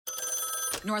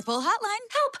North Pole Hotline.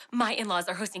 Help! My in-laws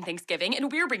are hosting Thanksgiving,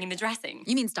 and we're bringing the dressing.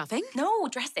 You mean stuffing? No,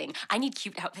 dressing. I need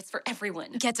cute outfits for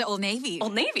everyone. Get to Old Navy.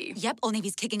 Old Navy? Yep, Old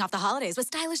Navy's kicking off the holidays with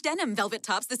stylish denim, velvet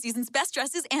tops, the season's best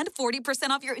dresses, and 40%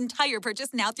 off your entire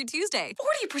purchase now through Tuesday.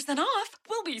 40% off?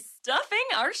 We'll be stuffing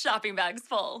our shopping bags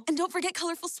full. And don't forget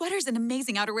colorful sweaters and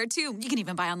amazing outerwear, too. You can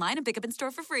even buy online and pick up in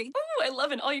store for free. Ooh, I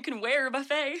love an all-you-can-wear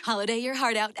buffet. Holiday your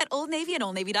heart out at Old Navy and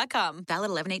OldNavy.com.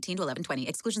 Valid 11/18 to 11/20.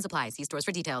 Exclusions apply. See stores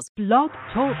for details. Blog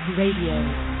Talk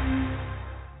Radio.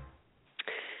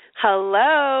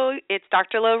 Hello, it's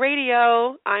Dr. Low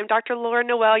Radio. I'm Dr. Laura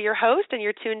Noel, your host, and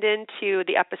you're tuned in to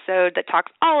the episode that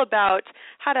talks all about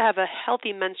how to have a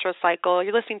healthy menstrual cycle.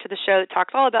 You're listening to the show that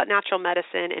talks all about natural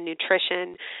medicine and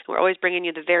nutrition. We're always bringing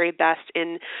you the very best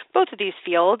in both of these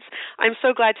fields. I'm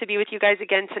so glad to be with you guys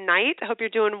again tonight. I hope you're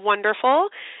doing wonderful.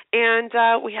 And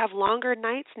we have longer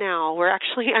nights now.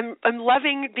 I'm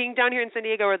loving being down here in San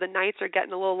Diego where the nights are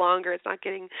getting a little longer. It's not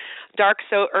getting dark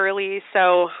so early,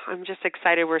 so I'm just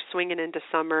excited. We're swinging into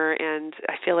summer, and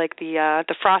I feel like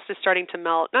the frost is starting to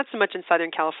melt, not so much in Southern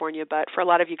California, but for a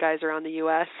lot of you guys around the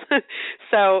U.S.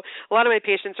 So a lot of my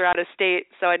patients are out of state,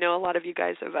 so I know a lot of you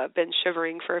guys have been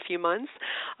shivering for a few months.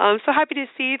 So happy to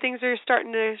see things are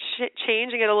starting to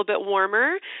change and get a little bit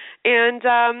warmer.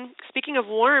 And speaking of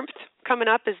warmth, coming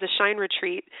up is the Shine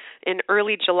Retreat in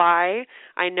early July.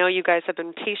 I know you guys have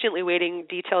been patiently waiting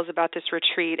details about this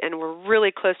retreat, and we're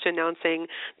really close to announcing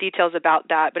details about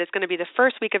that. But it's going to be the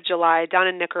first week of July down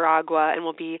in Nicaragua, and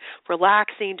we'll be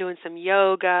relaxing, doing some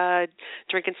yoga,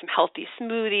 drinking some healthy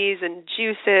smoothies and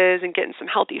juices, and getting some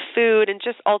healthy food, and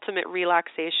just ultimate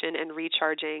relaxation and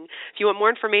recharging. If you want more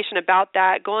information about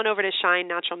that, go on over to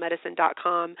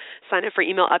shinenaturalmedicine.com, sign up for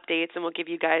email updates, and we'll give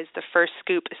you guys the first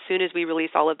scoop as soon as we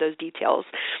release all of those details.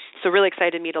 So really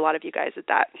excited to meet a lot of you guys at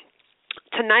that.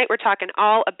 Tonight we're talking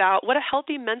all about what a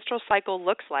healthy menstrual cycle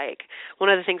looks like. One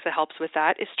of the things that helps with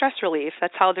that is stress relief.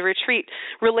 That's how the retreat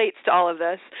relates to all of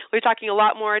this. We're talking a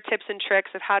lot more tips and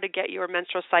tricks of how to get your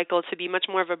menstrual cycle to be much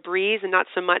more of a breeze and not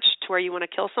so much to where you want to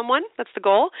kill someone. That's the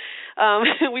goal.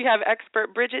 We have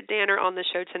expert Bridget Danner on the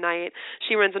show tonight.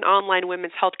 She runs an online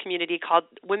women's health community called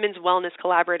Women's Wellness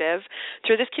Collaborative.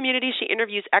 Through this community, she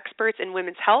interviews experts in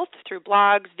women's health through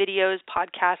blogs, videos,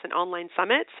 podcasts, and online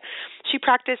summits. She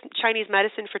practiced Chinese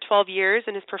medicine for 12 years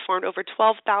and has performed over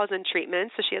 12,000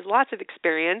 treatments, so she has lots of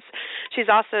experience. She's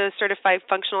also a certified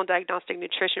functional diagnostic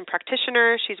nutrition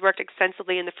practitioner. She's worked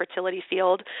extensively in the fertility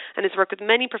field and has worked with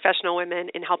many professional women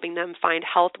in helping them find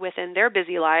health within their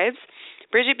busy lives.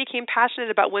 Bridget became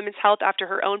passionate about women's health after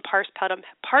her own postpartum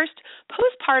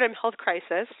health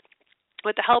crisis.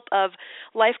 With the help of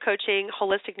life coaching,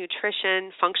 holistic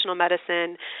nutrition, functional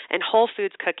medicine, and whole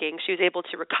foods cooking, she was able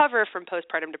to recover from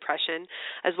postpartum depression,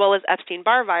 as well as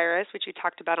Epstein-Barr virus, which we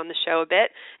talked about on the show a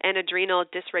bit, and adrenal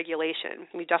dysregulation.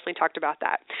 We definitely talked about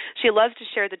that. She loves to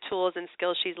share the tools and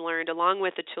skills she's learned, along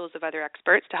with the tools of other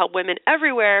experts, to help women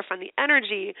everywhere find the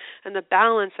energy and the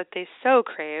balance that they so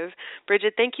crave.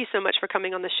 Bridget, thank you so much for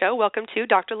coming on the show. Welcome to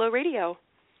Dr. Low Radio.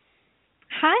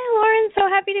 Hi, Lauren. So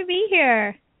happy to be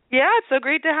here. Yeah, it's so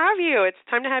great to have you. It's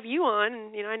time to have you on.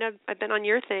 And, I know I've been on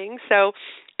your thing. So,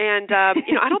 and,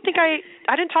 I don't think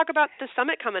I didn't talk about the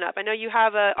summit coming up. I know you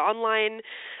have an online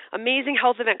amazing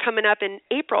health event coming up in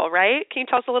April, right? Can you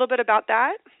tell us a little bit about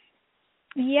that?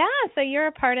 Yeah, so you're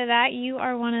a part of that. You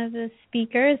are one of the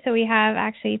speakers. So we have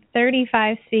actually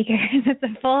 35 speakers. It's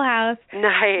a full house.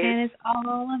 Nice. And it's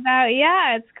all about,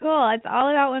 it's cool. It's all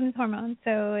about women's hormones.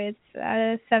 So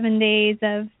it's 7 days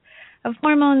of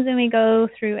hormones, and we go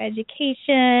through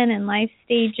education and life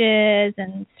stages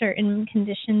and certain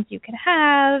conditions you could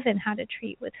have and how to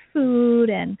treat with food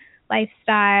and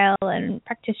lifestyle and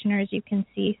practitioners you can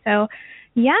see. So,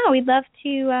 we'd love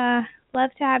to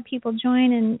have people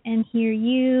join and hear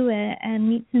you and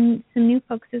meet some new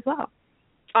folks as well.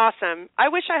 Awesome. I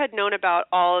wish I had known about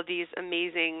all of these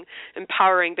amazing,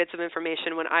 empowering bits of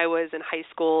information when I was in high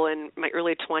school and my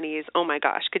early 20s. Oh, my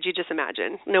gosh. Could you just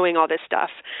imagine knowing all this stuff?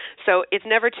 So it's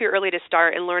never too early to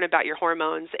start and learn about your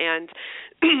hormones. And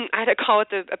I had a call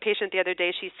with a patient the other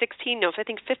day. She's 15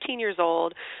 years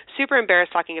old, super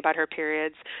embarrassed talking about her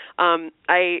periods.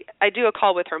 I do a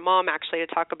call with her mom, actually, to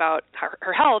talk about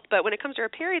her health. But when it comes to her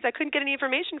periods, I couldn't get any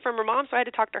information from her mom, so I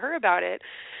had to talk to her about it.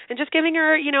 And just giving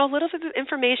her, a little bit of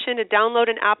information to download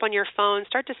an app on your phone,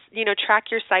 start to, track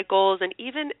your cycles, and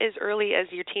even as early as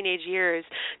your teenage years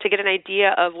to get an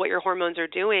idea of what your hormones are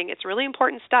doing. It's really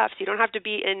important stuff. So you don't have to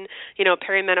be in,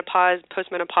 perimenopause,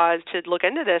 postmenopause to look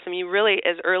into this. I mean, really,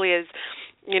 as early as,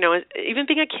 even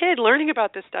being a kid, learning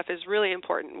about this stuff is really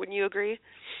important. Wouldn't you agree?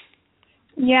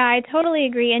 Yeah, I totally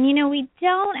agree. And, we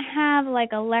don't have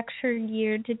like a lecture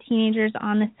geared to teenagers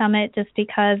on the summit just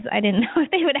because I didn't know if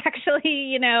they would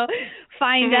actually,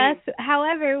 find us.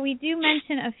 However, we do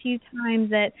mention a few times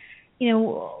that,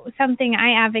 something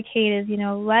I advocate is,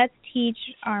 let's teach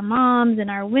our moms and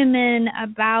our women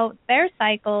about their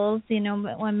cycles,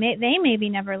 when they maybe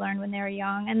never learned when they were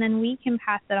young. And then we can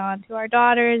pass it on to our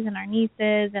daughters and our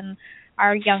nieces and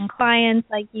our young clients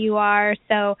like you are.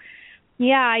 So,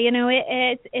 yeah,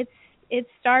 it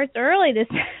starts early. The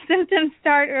symptoms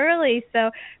start early,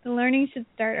 so the learning should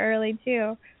start early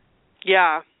too.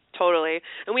 Yeah, totally.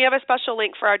 And we have a special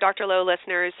link for our Dr. Lowe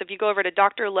listeners. So if you go over to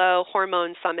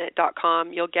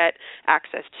drlowhormonesummit.com, you'll get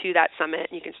access to that summit,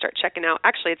 and you can start checking out.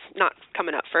 Actually, it's not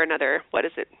coming up for another, a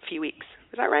few weeks.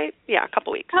 Is that right? Yeah, a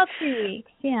couple weeks. About 2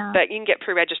 weeks, yeah. But you can get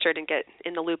pre-registered and get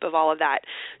in the loop of all of that.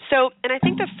 So, and I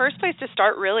think the first place to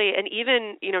start really, and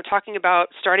even, talking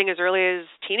about starting as early as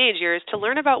teenage years, to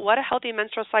learn about what a healthy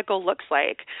menstrual cycle looks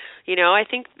like. I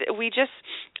think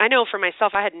I know for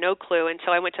myself, I had no clue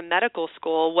until I went to medical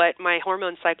school what my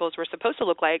hormone cycles were supposed to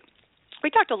look like. We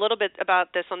talked a little bit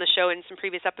about this on the show in some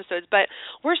previous episodes, but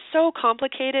we're so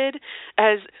complicated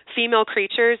as female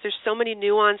creatures. There's so many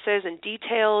nuances and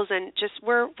details, and just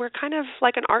we're kind of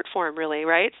like an art form, really,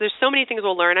 right? So there's so many things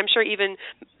we'll learn. I'm sure even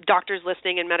doctors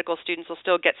listening and medical students will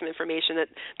still get some information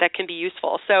that can be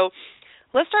useful. So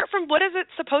let's start from, what is it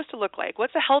supposed to look like?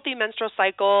 What's a healthy menstrual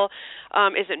cycle?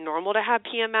 Is it normal to have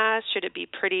PMS? Should it be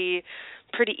pretty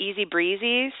easy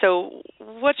breezy? So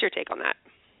what's your take on that?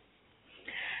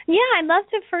 Yeah, I'd love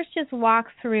to first just walk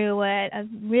through what a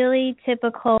really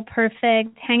typical,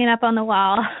 perfect, hanging up on the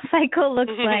wall cycle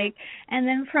looks like. And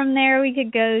then from there we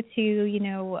could go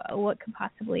to, what could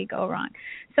possibly go wrong.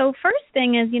 So first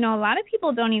thing is, a lot of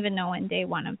people don't even know when day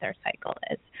one of their cycle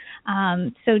is.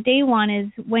 So day one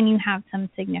is when you have some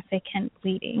significant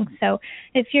bleeding. So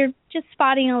if you're just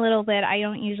spotting a little bit, I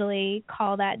don't usually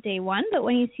call that day one, but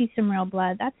when you see some real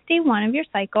blood, that's day one of your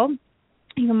cycle.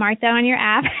 You can mark that on your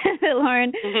app that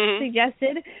Lauren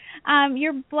suggested.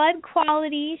 Your blood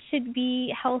quality should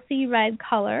be healthy red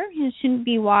color. It shouldn't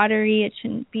be watery. It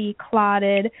shouldn't be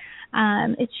clotted.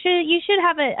 You should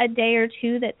have a day or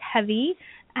two that's heavy,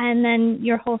 and then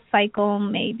your whole cycle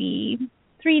maybe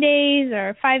 3 days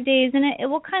or 5 days, and it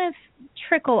will kind of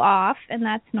trickle off, and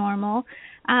that's normal.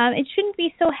 It shouldn't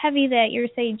be so heavy that you're,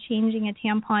 say, changing a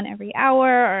tampon every hour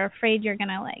or afraid you're going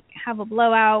to have a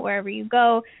blowout wherever you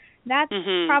go. That's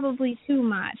probably too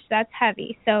much. That's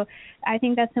heavy. So I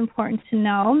think that's important to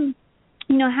know.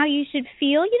 How you should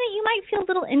feel. You might feel a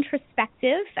little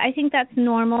introspective. I think that's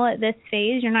normal at this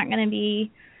phase. You're not going to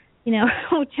be,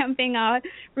 jumping off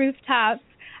rooftops.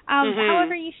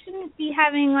 However, you shouldn't be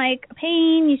having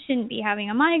pain. You shouldn't be having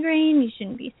a migraine. You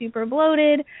shouldn't be super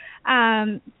bloated.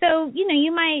 So,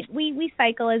 you might, we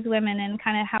cycle as women and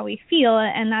kind of how we feel,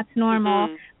 and that's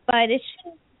normal, but it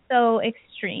shouldn't so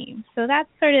extreme. So that's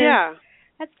sort of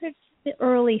the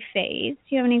early phase.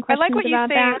 Do you have any questions about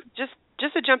that? I like what you say.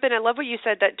 Just to jump in, I love what you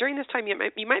said, that during this time you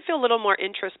might feel a little more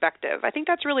introspective. I think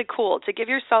that's really cool, to give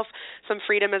yourself some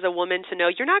freedom as a woman to know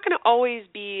you're not going to always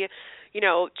be,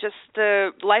 just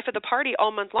the life of the party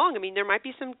all month long. I mean, there might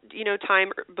be some,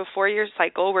 time before your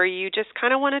cycle where you just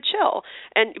kind of want to chill,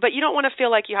 but you don't want to feel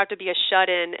like you have to be a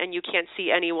shut-in and you can't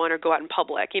see anyone or go out in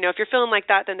public. If you're feeling like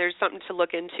that, then there's something to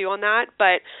look into on that.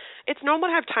 But it's normal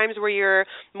to have times where you're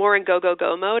more in go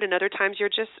mode, and other times you're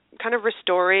just kind of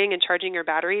restoring and charging your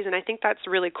batteries. And I think that's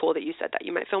really cool that you said that.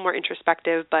 You might feel more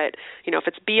introspective, but, if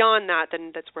it's beyond that,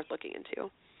 then that's worth looking into.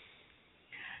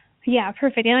 Yeah,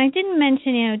 perfect. And I didn't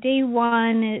mention, day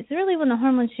one is really when the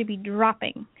hormones should be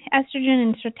dropping. Estrogen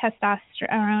and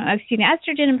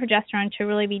progesterone should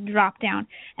really be dropped down.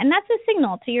 And that's a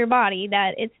signal to your body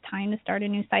that it's time to start a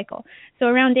new cycle. So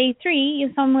around day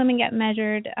 3, some women get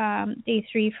measured day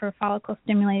 3 for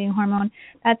follicle-stimulating hormone.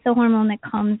 That's the hormone that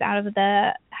comes out of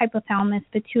the hypothalamus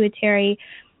pituitary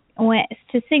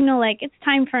to signal it's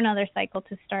time for another cycle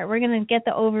to start. We're going to get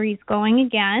the ovaries going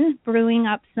again, brewing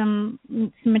up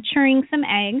maturing some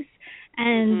eggs,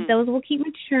 and those will keep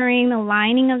maturing. The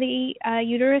lining of the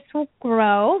uterus will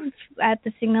grow at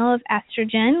the signal of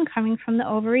estrogen coming from the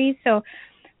ovaries. So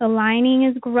the lining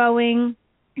is growing,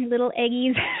 little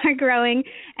eggies are growing,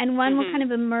 and one will kind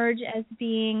of emerge as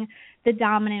being the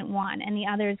dominant one, and the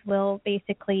others will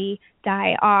basically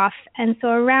die off. And so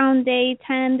around day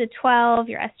 10 to 12,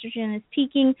 your estrogen is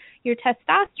peaking. Your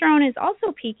testosterone is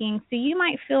also peaking, so you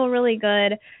might feel really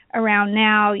good around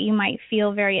now. You might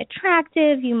feel very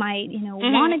attractive. You might,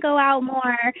 want to go out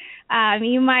more.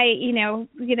 You might,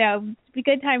 be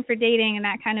good time for dating and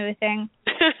that kind of a thing.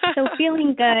 So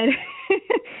feeling good.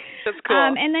 That's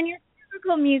cool. And then your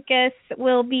cervical mucus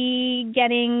will be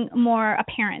getting more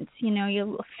apparent.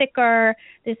 You're thicker.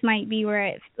 This might be where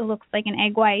it looks like an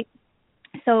egg white.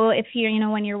 So if you're,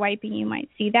 when you're wiping, you might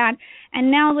see that.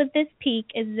 And now with this peak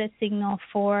is the signal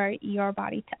for your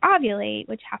body to ovulate,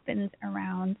 which happens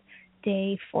around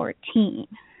day 14.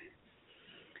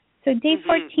 So day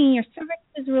 14, your cervix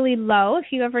is really low. If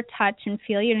you ever touch and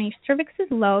feel, your cervix is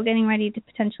low, getting ready to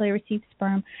potentially receive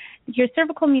sperm. Your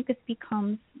cervical mucus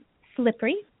becomes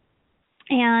slippery.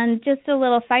 And just a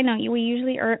little side note, we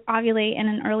usually ovulate in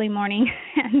an early morning,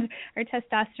 and our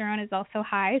testosterone is also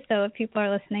high. So if people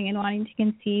are listening and wanting to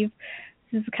conceive,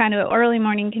 this is kind of early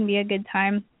morning can be a good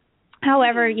time.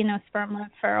 However, sperm live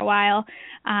for a while.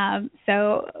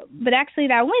 But actually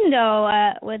that window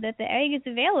that the egg is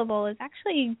available is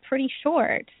actually pretty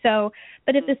short. So,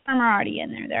 but if the sperm are already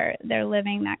in there, they're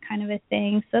living that kind of a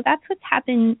thing. So that's what's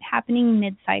happening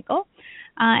mid-cycle.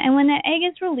 And when the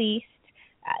egg is released,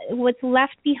 what's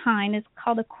left behind is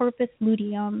called a corpus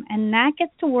luteum, and that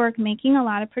gets to work making a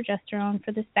lot of progesterone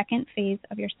for the second phase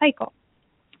of your cycle.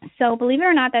 So believe it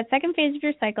or not, that second phase of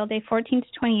your cycle, day 14 to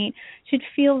 28, should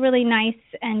feel really nice,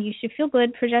 and you should feel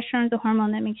good. Progesterone is a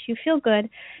hormone that makes you feel good.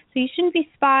 So you shouldn't be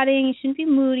spotting, you shouldn't be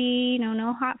moody,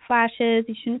 no hot flashes,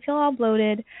 you shouldn't feel all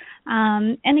bloated.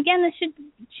 And again, this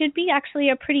should be actually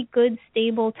a pretty good,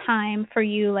 stable time for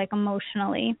you, like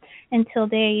emotionally, until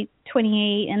day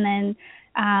 28, and then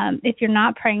if you're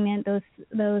not pregnant,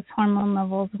 those hormone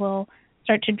levels will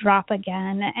start to drop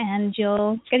again, and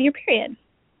you'll get your period.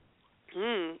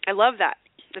 I love that.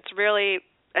 It's really,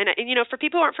 and for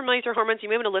people who aren't familiar with your hormones, you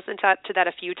may want to listen to that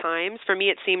a few times. For me,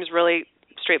 it seems really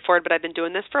straightforward, but I've been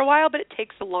doing this for a while, but it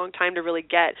takes a long time to really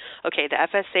get, okay, the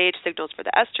FSH signals for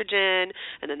the estrogen,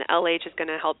 and then the LH is going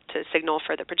to help to signal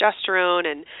for the progesterone,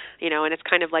 and, and it's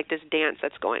kind of like this dance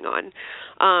that's going on.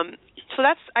 So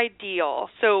that's ideal.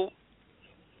 So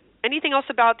anything else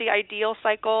about the ideal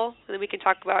cycle? And then we can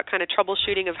talk about kind of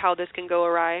troubleshooting of how this can go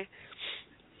awry.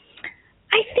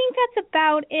 I think that's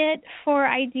about it for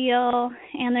ideal,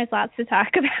 and there's lots to talk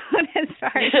about as far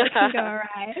as what can go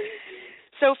awry.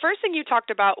 So first thing you talked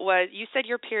about was you said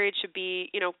your period should be,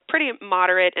 pretty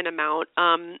moderate in amount.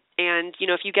 And,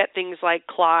 if you get things like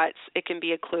clots, it can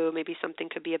be a clue. Maybe something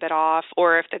could be a bit off.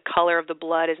 Or if the color of the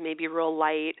blood is maybe real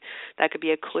light, that could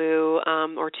be a clue,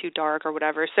 or too dark or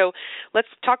whatever. So let's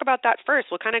talk about that first.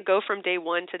 We'll kind of go from day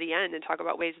one to the end and talk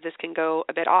about ways this can go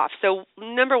a bit off. So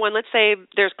number one, let's say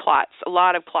there's clots, a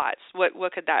lot of clots. What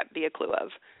could that be a clue of?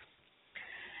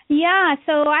 Yeah,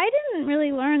 so I didn't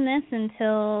really learn this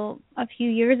until a few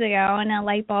years ago, and a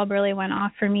light bulb really went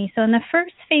off for me. So in the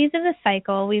first phase of the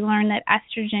cycle, we learned that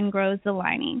estrogen grows the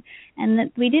lining. And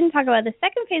that we didn't talk about the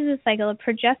second phase of the cycle. Of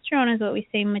progesterone is what we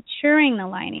say maturing the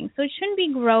lining. So it shouldn't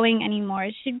be growing anymore.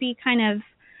 It should be kind of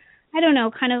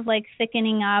like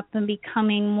thickening up and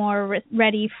becoming more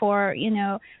ready for,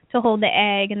 to hold the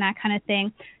egg and that kind of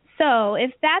thing. So if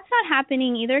that's not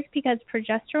happening, either because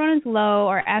progesterone is low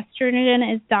or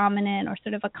estrogen is dominant or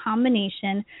sort of a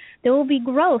combination, there will be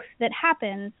growth that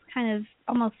happens kind of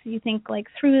almost, you think, like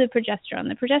through the progesterone.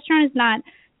 The progesterone is not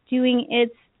doing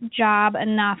its job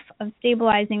enough of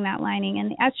stabilizing that lining, and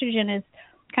the estrogen is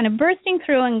kind of bursting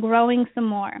through and growing some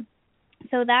more.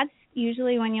 So that's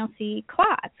usually when you'll see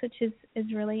clots, which is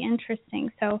really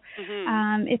interesting. So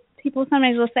if people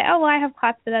sometimes will say, oh, well, I have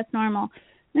clots, but that's normal.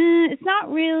 It's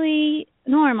not really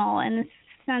normal in the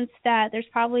sense that there's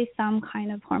probably some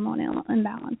kind of hormonal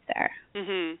imbalance there.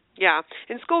 Yeah.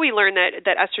 In school we learned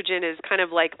that estrogen is kind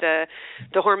of like the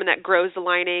hormone that grows the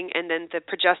lining, and then the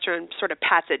progesterone sort of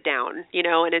pats it down,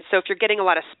 and so if you're getting a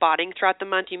lot of spotting throughout the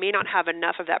month, you may not have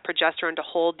enough of that progesterone to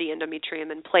hold the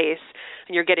endometrium in place,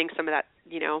 and you're getting some of that,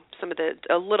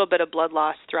 a little bit of blood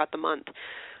loss throughout the month.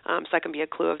 So that can be a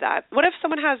clue of that. What if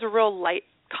someone has a real light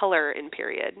color in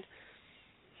period?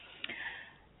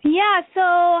 Yeah, so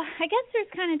I guess there's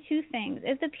kind of two things.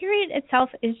 If the period itself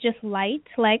is just light,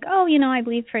 like, I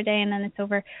bleed for a day and then it's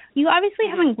over, you obviously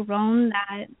haven't grown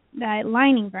that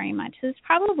lining very much. There's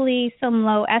probably some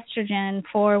low estrogen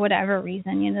for whatever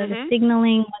reason. The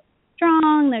signaling was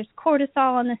strong, there's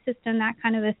cortisol in the system, that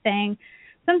kind of a thing.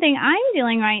 Something I'm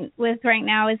dealing with right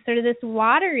now is sort of this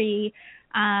watery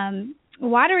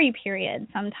period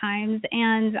sometimes,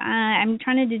 and I'm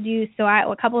trying to deduce. So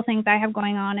a couple of things I have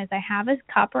going on is I have a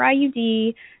copper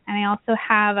IUD, and I also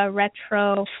have a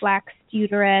retroflexed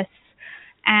uterus,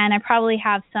 and I probably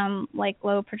have some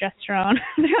low progesterone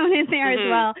thrown in there as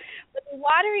well. But the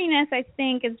wateriness, I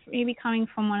think, is maybe coming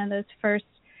from one of those first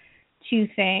two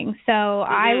things. So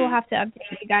I will have to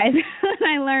update you guys when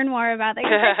I learn more about that,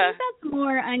 because I think that's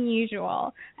more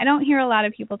unusual. I don't hear a lot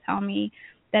of people tell me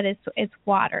that it's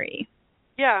watery.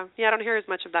 Yeah, I don't hear as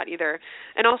much of that either.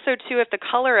 And also, too, if the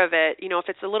color of it, if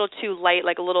it's a little too light,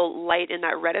 like a little light in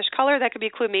that reddish color, that could be a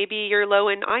clue. Maybe you're low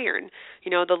in iron.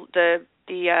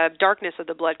 The darkness of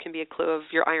the blood can be a clue of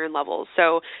your iron levels.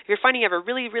 So if you're finding you have a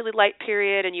really, really light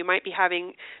period and you might be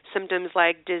having symptoms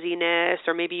like dizziness,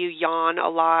 or maybe you yawn a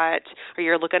lot, or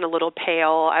you're looking a little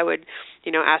pale, I would,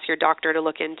 ask your doctor to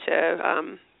look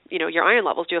into your iron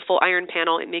levels, do a full iron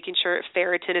panel, and making sure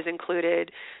ferritin is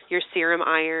included, your serum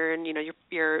iron,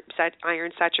 your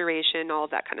iron saturation, all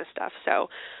of that kind of stuff. So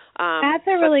that's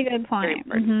a really good point.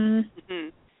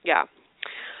 Yeah.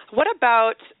 What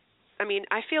about,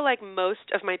 I feel like most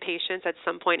of my patients at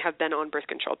some point have been on birth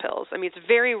control pills. It's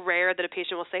very rare that a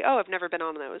patient will say, "Oh, I've never been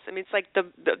on those." It's like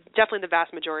definitely the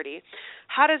vast majority.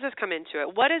 How does this come into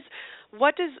it?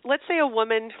 Let's say a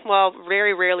woman,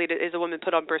 very rarely is a woman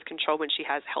put on birth control when she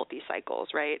has healthy cycles,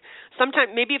 right? Sometimes,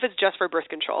 maybe if it's just for birth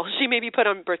control, she may be put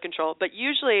on birth control, but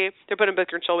usually they're put on birth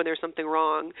control when there's something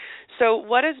wrong. So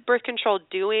what is birth control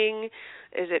doing?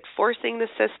 Is it forcing the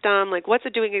system? Like, what's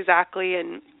it doing exactly?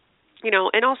 And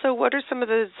and also, what are some of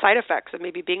the side effects of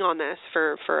maybe being on this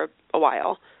for a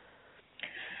while?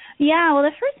 Yeah, well,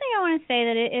 the first thing I want to say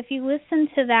that if you listen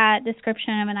to that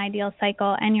description of an ideal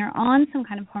cycle and you're on some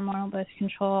kind of hormonal birth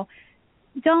control,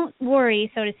 don't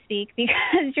worry, so to speak,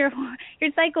 because your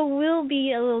cycle will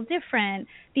be a little different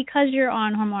because you're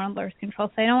on hormonal birth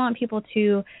control. So I don't want people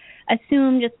to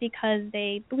assume just because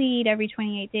they bleed every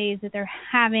 28 days that they're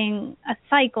having a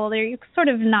cycle. They're sort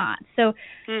of not. So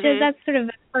that's sort of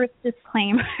the first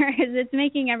disclaimer, is it's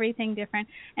making everything different.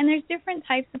 And there's different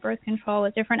types of birth control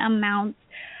with different amounts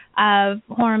of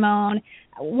hormone.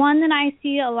 One that I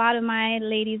see a lot of my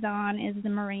ladies on is the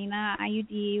Mirena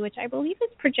IUD, which I believe is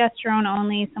progesterone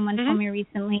only. Someone told me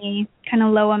recently, kind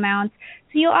of low amounts.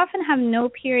 So you'll often have no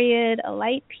period, a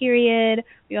light period,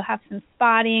 you'll have some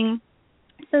spotting.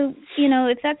 So,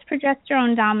 if that's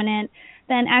progesterone dominant,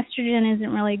 then estrogen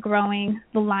isn't really growing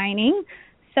the lining.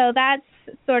 So that's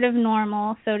sort of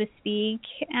normal, so to speak.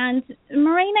 And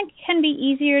Mirena can be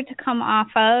easier to come off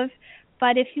of,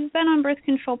 but if you've been on birth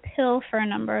control pill for a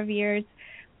number of years,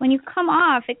 when you come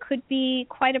off, it could be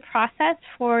quite a process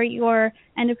for your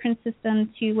endocrine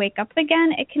system to wake up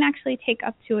again. It can actually take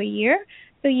up to a year.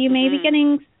 So you may be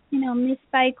getting, missed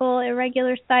cycle,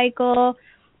 irregular cycle.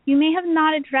 You may have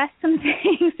not addressed some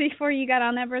things before you got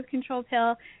on that birth control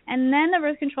pill, and then the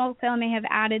birth control pill may have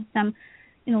added some,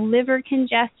 liver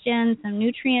congestion, some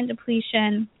nutrient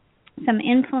depletion, some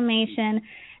inflammation,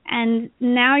 and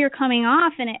now you're coming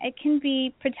off, and it can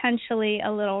be potentially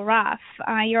a little rough.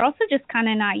 You're also just kind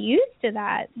of not used to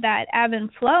that ebb and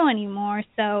flow anymore,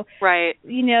 so right.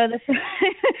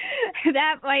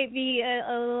 That might be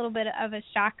a little bit of a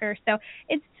shocker. So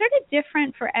it's sort of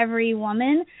different for every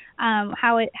woman,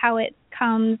 how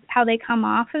they come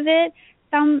off of it.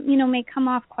 Some, may come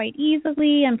off quite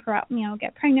easily and,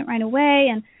 get pregnant right away,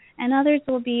 and others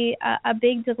will be a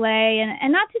big delay.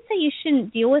 And not to say you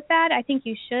shouldn't deal with that. I think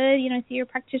you should, see your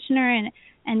practitioner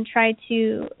and try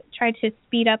to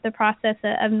speed up the process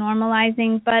of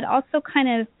normalizing, but also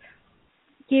kind of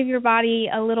give your body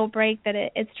a little break that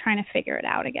it's trying to figure it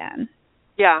out again.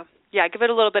 Yeah, give it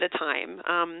a little bit of time.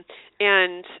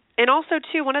 And also,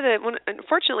 too,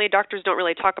 unfortunately, doctors don't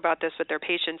really talk about this with their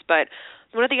patients, but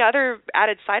one of the other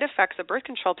added side effects of birth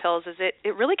control pills is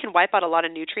it really can wipe out a lot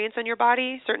of nutrients in your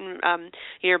body.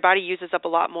 Your body uses up a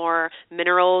lot more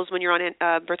minerals when you're on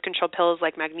birth control pills,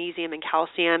 like magnesium and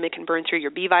calcium. It can burn through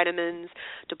your B vitamins,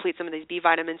 deplete some of these B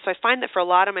vitamins. So I find that for a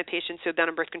lot of my patients who have been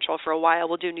on birth control for a while,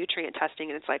 we'll do nutrient testing,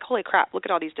 and it's like, holy crap, look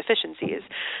at all these deficiencies.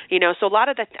 So a lot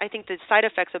of that, I think the side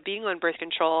effects of being on birth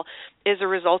control is a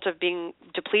result of being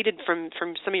depleted from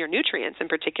some of your nutrients in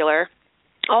particular.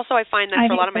 Also, I find that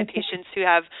for a lot of my patients who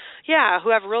have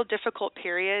real difficult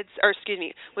periods,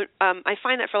 I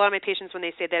find that for a lot of my patients when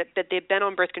they say that they've been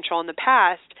on birth control in the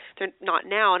past, they're not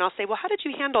now, and I'll say, well, how did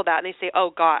you handle that? And they say,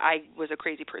 oh, God, I was a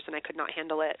crazy person. I could not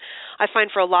handle it. I find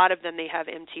for a lot of them they have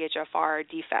MTHFR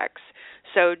defects.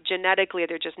 So genetically,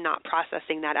 they're just not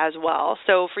processing that as well.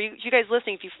 So for you guys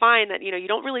listening, if you find that, you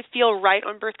don't really feel right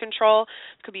on birth control,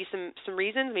 it could be some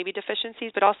reasons, maybe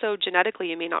deficiencies, but also genetically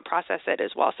you may not process it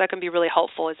as well. So that can be really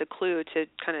helpful as a clue to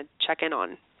kind of check in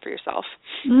on for yourself.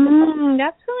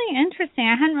 That's really interesting.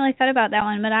 I hadn't really thought about that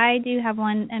one, but I do have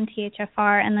one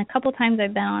MTHFR, and the couple times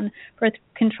I've been on birth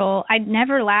control, I'd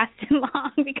never lasted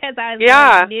long because I was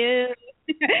like, new.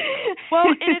 Well,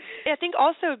 and I think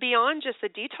also beyond just the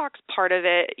detox part of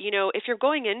it, if you're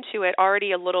going into it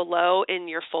already a little low in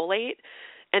your folate,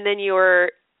 and then you're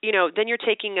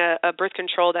taking a birth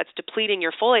control that's depleting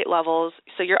your folate levels,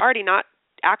 so you're already not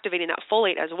activating that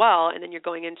folate as well, and then you're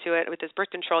going into it with this birth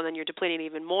control, and then you're depleting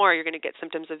even more, you're going to get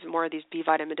symptoms of more of these B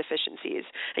vitamin deficiencies.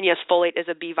 And yes, folate is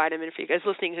a B vitamin for you guys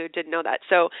listening who didn't know that.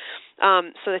 So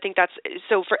I think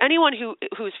so for anyone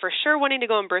who's for sure wanting to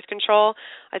go on birth control,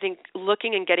 I think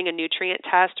looking and getting a nutrient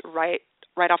test right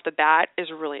off the bat is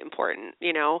really important,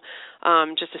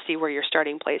 just to see where your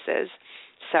starting place is.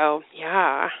 So,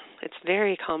 yeah, it's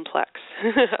very complex.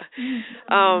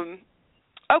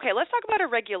 Okay, let's talk about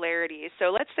irregularity. So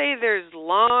let's say there's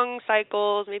long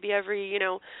cycles, maybe every,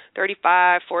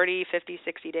 35, 40, 50,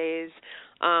 60 days,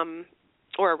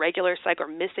 or a regular cycle or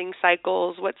missing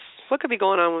cycles. What could be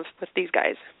going on with these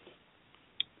guys?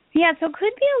 Yeah, so it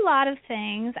could be a lot of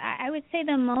things. I would say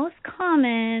the most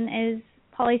common is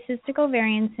polycystic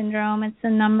ovarian syndrome. It's the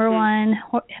number one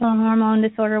hormone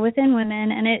disorder within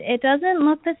women, and it doesn't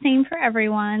look the same for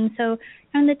everyone. So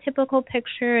kind of the typical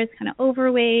picture is kind of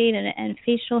overweight and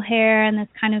facial hair and this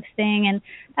kind of thing, and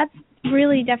that's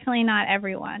really definitely not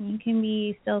everyone. You can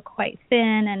be still quite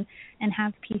thin and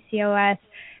have PCOS.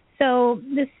 So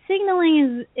the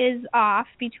signaling is off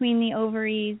between the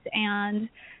ovaries and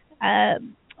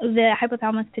the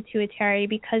hypothalamus pituitary,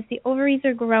 because the ovaries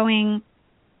are growing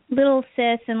little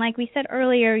cysts, and like we said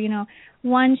earlier,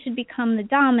 one should become the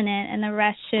dominant and the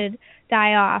rest should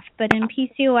die off. But in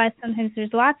PCOS, sometimes there's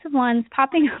lots of ones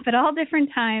popping up at all different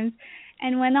times,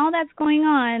 and when all that's going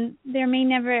on, there may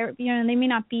never, they may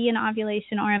not be an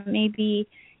ovulation, or it may be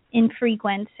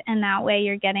infrequent, and that way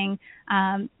you're getting,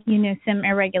 some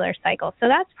irregular cycles. So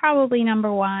that's probably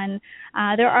number one.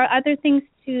 There are other things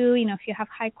too. If you have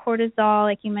high cortisol,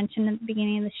 like you mentioned at the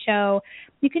beginning of the show,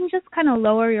 you can just kind of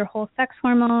lower your whole sex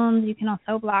hormones. You can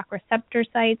also block receptor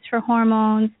sites for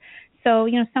hormones. So,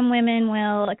 some women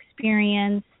will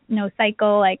experience no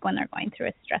cycle, like when they're going through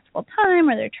a stressful time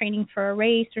or they're training for a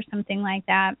race or something like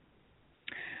that.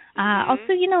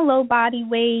 Also, low body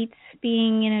weight,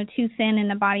 being, too thin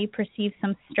and the body perceives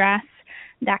some stress,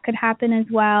 that could happen as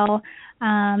well.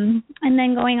 And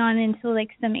then going on into like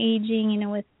some aging,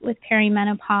 with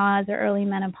perimenopause or early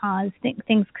menopause,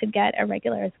 things could get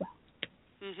irregular as well.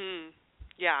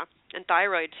 Yeah, and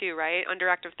thyroid too, right?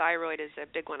 Underactive thyroid is a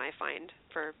big one I find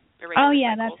for irregular. Oh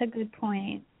yeah, cycles. That's a good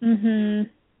point.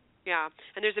 Yeah,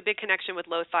 and there's a big connection with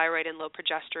low thyroid and low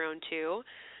progesterone too.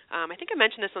 I think I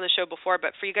mentioned this on the show before,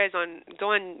 but for you guys,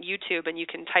 go on YouTube and you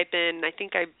can type in, I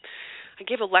think I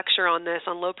gave a lecture on this,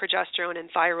 on low progesterone and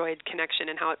thyroid connection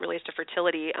and how it relates to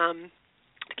fertility. I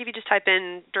think if you just type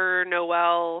in Dr.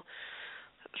 Noel,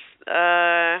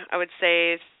 I would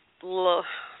say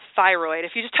thyroid.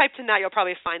 If you just typed in that, you'll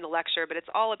probably find the lecture, but it's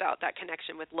all about that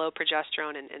connection with low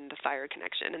progesterone and the thyroid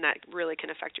connection, and that really can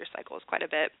affect your cycles quite a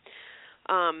bit.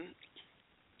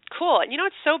 Cool. And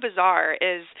what's so bizarre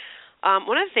is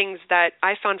one of the things that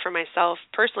I found for myself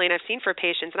personally, and I've seen for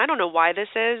patients, and I don't know why this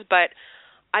is, but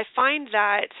I find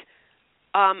that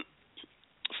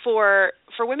for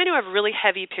women who have really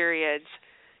heavy periods,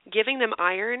 giving them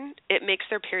iron, it makes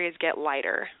their periods get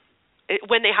lighter.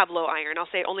 When they have low iron,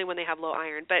 I'll say only when they have low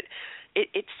iron, but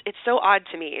it's so odd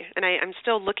to me, and I'm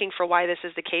still looking for why this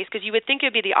is the case, because you would think it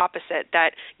would be the opposite,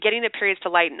 that getting the periods to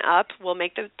lighten up will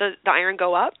make the iron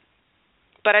go up.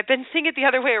 But I've been seeing it the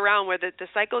other way around, where the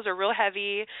cycles are real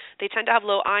heavy. They tend to have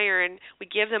low iron. We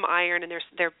give them iron, and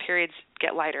their periods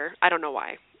get lighter. I don't know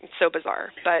why. It's so bizarre.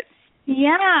 But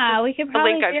yeah, we could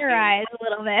probably theorize a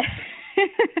little bit.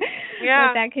 Yeah.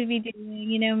 What that could be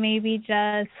doing. Maybe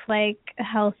just like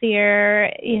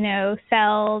healthier,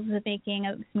 cells making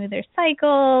a smoother cycle,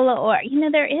 or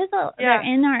there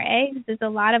in our eggs there's a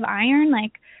lot of iron.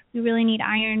 Like, we really need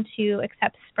iron to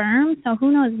accept sperm. So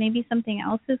who knows? Maybe something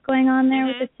else is going on there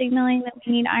with the signaling that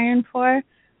we need iron for.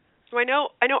 So I know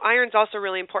iron's also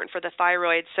really important for the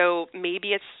thyroid. So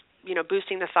maybe it's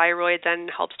boosting the thyroid then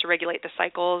helps to regulate the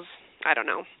cycles. I don't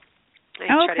know. That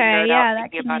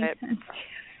could make sense.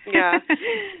 Yeah.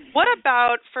 What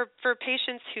about for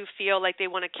patients who feel like they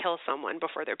want to kill someone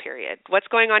before their period? What's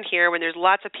going on here when there's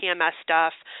lots of PMS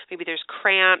stuff? Maybe there's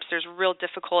cramps, there's real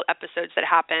difficult episodes that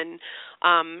happen,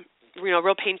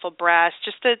 real painful breasts,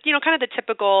 just the, kind of the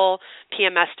typical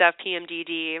PMS stuff,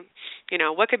 PMDD.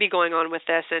 What could be going on with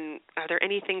this, and are there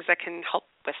any things that can help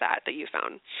with that you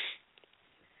found?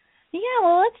 Yeah,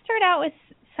 well, let's start out with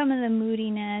some of the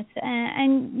moodiness,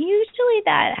 and usually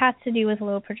that has to do with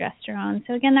low progesterone.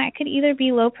 So again, that could either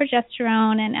be low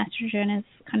progesterone and estrogen is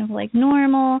kind of like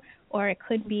normal, or it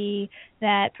could be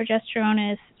that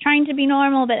progesterone is trying to be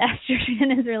normal but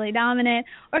estrogen is really dominant,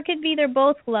 or it could be they're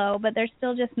both low but they're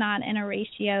still just not in a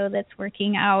ratio that's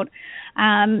working out.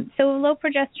 So low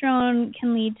progesterone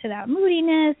can lead to that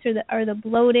moodiness or the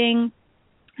bloating.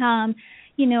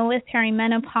 with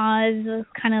perimenopause, this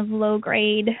kind of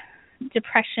low-grade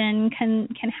depression can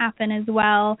happen as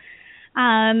well.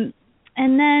 And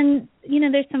then,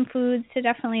 there's some foods to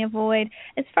definitely avoid.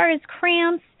 As far as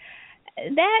cramps,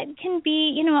 that can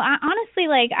be, honestly,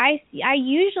 like I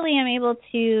usually am able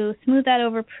to smooth that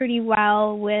over pretty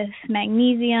well with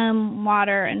magnesium,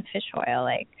 water, and fish oil.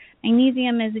 Like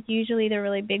magnesium is usually the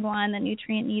really big one, the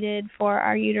nutrient needed for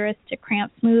our uterus to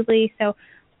cramp smoothly. So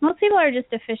most people are just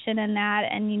deficient in that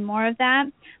and need more of that.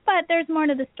 But there's more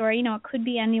to the story. It could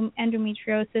be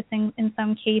endometriosis in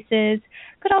some cases.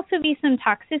 Could also be some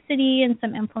toxicity and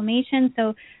some inflammation.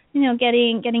 So,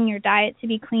 getting your diet to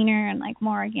be cleaner and like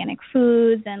more organic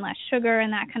foods and less sugar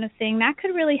and that kind of thing, that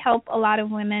could really help a lot of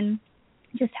women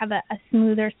just have a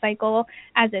smoother cycle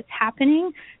as it's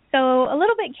happening. So a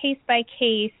little bit case by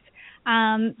case.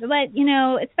 But,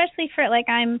 especially for like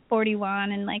I'm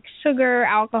 41 and like sugar,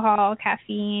 alcohol,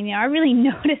 caffeine, I really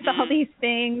notice all these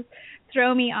things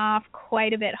throw me off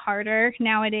quite a bit harder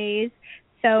nowadays.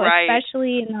 So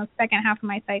especially in the second half of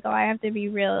my cycle, I have to be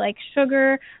real. Like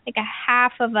sugar, like a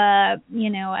half of a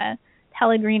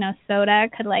Pellegrino soda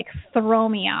could like throw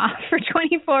me off for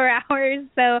 24 hours.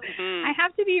 So I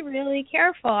have to be really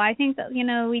careful. I think that,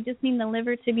 we just need the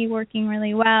liver to be working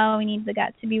really well. We need the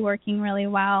gut to be working really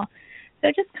well. So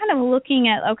just kind of looking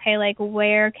at, okay, like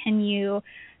where do you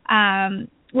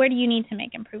need to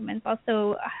make improvements?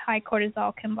 Also, high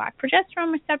cortisol can block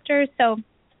progesterone receptors. So,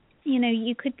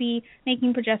 you could be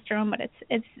making progesterone, but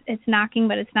it's knocking,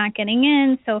 but it's not getting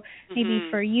in. So maybe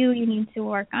for you need to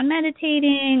work on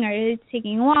meditating or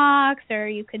taking walks, or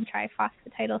you can try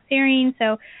phosphatidylserine. So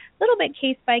a little bit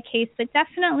case by case, but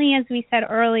definitely, as we said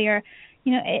earlier,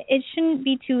 it shouldn't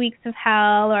be 2 weeks of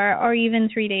hell or even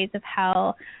 3 days of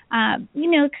hell.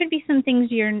 It could be some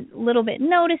things you're a little bit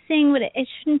noticing, but it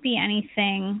shouldn't be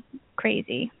anything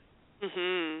crazy.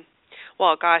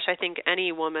 Well, gosh, I think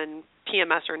any woman,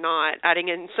 PMS or not, adding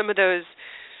in some of those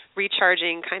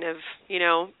recharging kind of,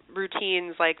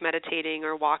 routines like meditating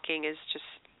or walking is just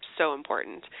so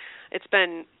important. It's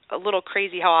been a little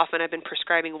crazy how often I've been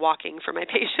prescribing walking for my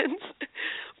patients,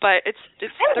 but it's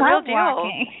the real deal.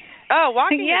 Walking. Oh,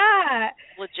 walking yeah. is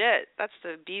legit. That's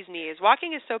the bee's knees.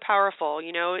 Walking is so powerful.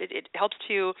 It helps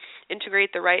to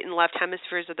integrate the right and left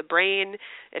hemispheres of the brain.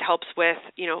 It helps with,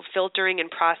 filtering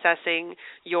and processing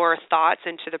your thoughts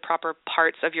into the proper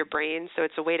parts of your brain. So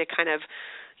it's a way to kind of,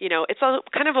 it's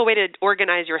a way to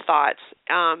organize your thoughts.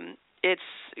 It's,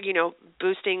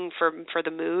 boosting for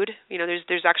the mood.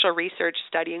 There's actual research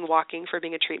studying walking for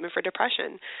being a treatment for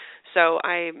depression. So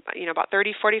about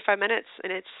 30, 45 minutes,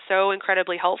 and it's so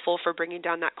incredibly helpful for bringing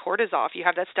down that cortisol. If you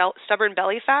have that stubborn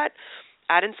belly fat,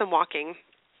 add in some walking.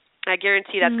 I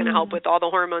guarantee that's going to help with all the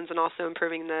hormones and also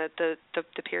improving the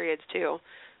periods too.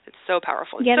 It's so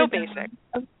powerful. It's so basic.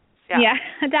 Yeah,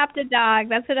 adopt a dog.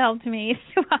 That's what helped me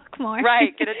to walk more.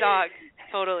 Right, get a dog.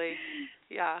 Totally.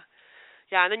 Yeah.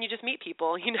 Yeah, and then you just meet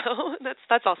people,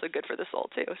 That's also good for the soul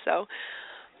too. So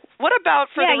what about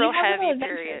for the real heavy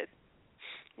periods?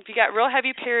 If you got real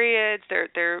heavy periods,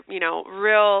 they're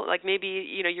real, like maybe,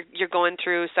 you're going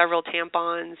through several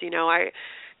tampons,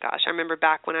 I remember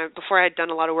back before I had done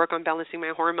a lot of work on balancing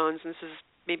my hormones, and this is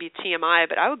maybe TMI,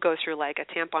 but I would go through like a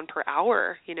tampon per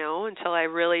hour, until I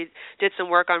really did some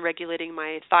work on regulating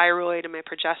my thyroid and my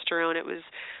progesterone. It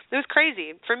was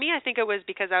crazy. For me, I think it was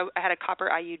because I had a copper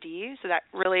IUD, so that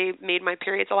really made my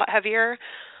periods a lot heavier.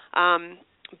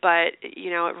 But,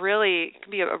 it really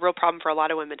can be a real problem for a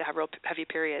lot of women to have real heavy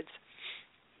periods.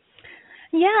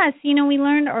 Yes, we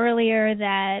learned earlier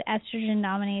that estrogen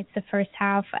dominates the first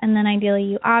half, and then ideally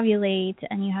you ovulate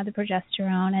and you have the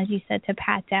progesterone, as you said, to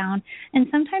pat down. And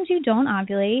sometimes you don't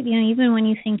ovulate, even when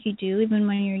you think you do, even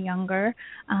when you're younger,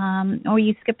 or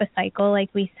you skip a cycle, like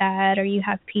we said, or you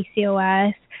have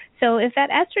PCOS. So if that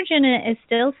estrogen is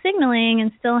still signaling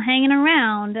and still hanging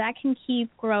around, that can keep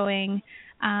growing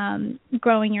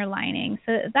your lining.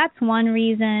 So that's one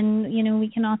reason.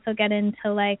 We can also get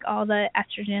into like all the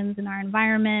estrogens in our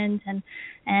environment and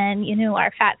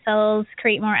our fat cells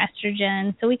create more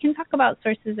estrogen. So we can talk about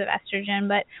sources of estrogen,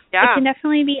 but it can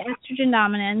definitely be estrogen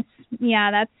dominance.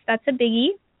 Yeah, that's a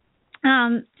biggie.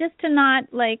 Just to not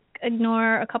like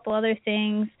ignore a couple other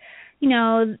things,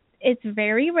 it's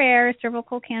very rare.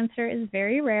 Cervical cancer is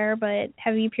very rare, but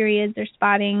heavy periods or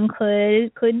spotting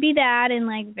could be that in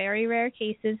like very rare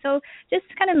cases. So just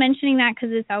kind of mentioning that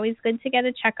because it's always good to get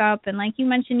a checkup. And like you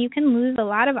mentioned, you can lose a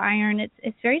lot of iron.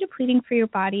 It's very depleting for your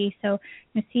body. So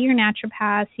see your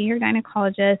naturopath, see your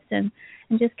gynecologist, and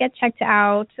just get checked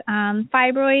out.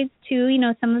 Fibroids too.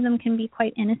 Some of them can be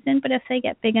quite innocent, but if they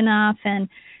get big enough and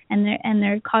and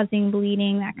they're causing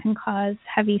bleeding, that can cause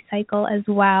heavy cycle as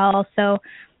well. So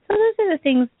those are the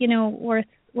things,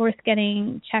 worth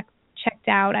getting checked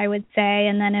out, I would say.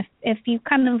 And then if you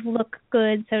kind of look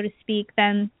good, so to speak,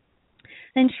 then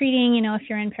treating, if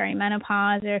you're in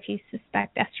perimenopause or if you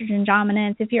suspect estrogen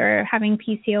dominance, if you're having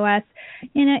PCOS,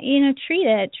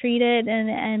 treat it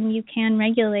and you can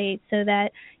regulate so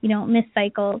that you don't miss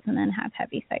cycles and then have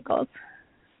heavy cycles.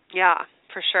 Yeah,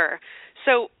 for sure.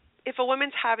 So if a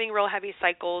woman's having real heavy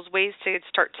cycles, ways to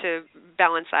start to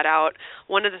balance that out.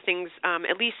 One of the things,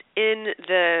 at least in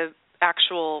the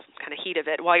actual kind of heat of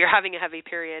it, while you're having a heavy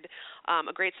period,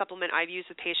 a great supplement I've used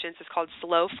with patients is called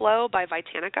Slow Flow by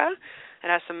Vitanica. It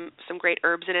has some great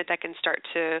herbs in it that can start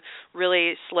to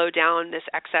really slow down this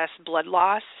excess blood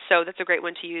loss. So that's a great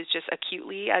one to use just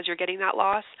acutely as you're getting that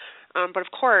loss. But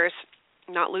of course,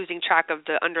 not losing track of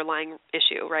the underlying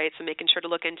issue, right? So making sure to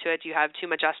look into it. Do you have too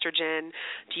much estrogen?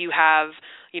 Do you have,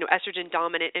 estrogen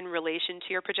dominant in relation to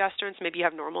your progesterone? So maybe you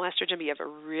have normal estrogen, but you have a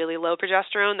really low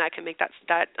progesterone. That can make that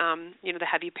the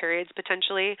heavy periods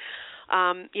potentially.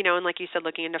 And like you said,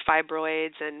 looking into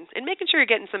fibroids and making sure you're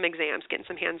getting some exams, getting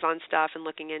some hands-on stuff and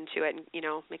looking into it and,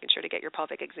 making sure to get your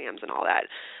pelvic exams and all that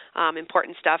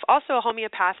important stuff. Also, a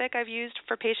homeopathic I've used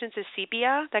for patients is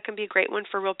sepia. That can be a great one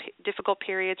for real difficult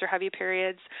periods or heavy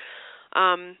periods.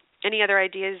 Any other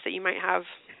ideas that you might have,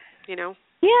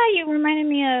 Yeah, you reminded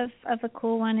me of a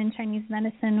cool one in Chinese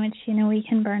medicine, which, we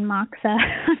can burn moxa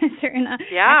on a certain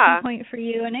action point for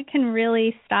you, and it can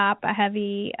really stop a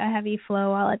heavy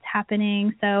flow while it's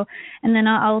happening. So, and then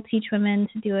I'll teach women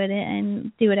to do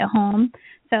it at home.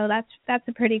 So that's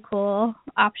a pretty cool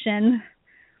option.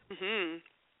 Mhm.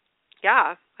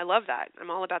 Yeah, I love that. I'm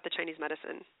all about the Chinese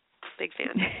medicine. Big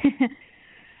fan.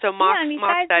 So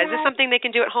moxa, is this something they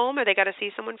can do at home, or they got to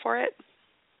see someone for it?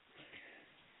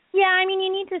 Yeah,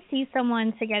 you need to see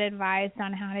someone to get advised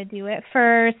on how to do it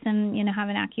first and, have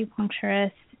an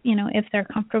acupuncturist, if they're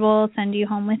comfortable, send you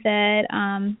home with it.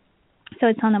 So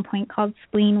it's on a point called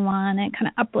spleen 1. It kind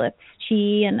of uplifts chi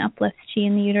in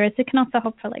the uterus. It can also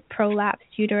help for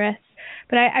prolapsed uterus.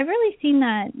 But I've really seen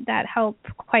that help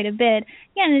quite a bit.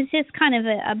 Yeah, and it's just kind of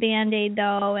a Band-Aid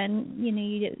though, and,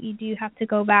 you do have to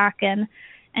go back and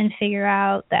figure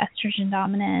out the estrogen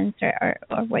dominance or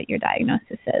what your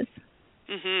diagnosis is.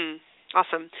 Mhm.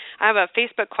 Awesome. I have a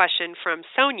Facebook question from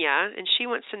Sonia, and she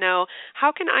wants to know,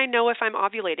 how can I know if I'm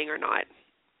ovulating or not?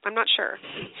 I'm not sure.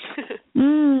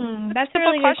 That's a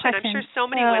really good question. I'm sure so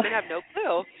many women have no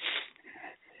clue.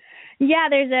 Yeah,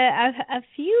 there's a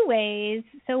few ways.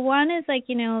 So one is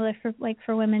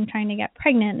for women trying to get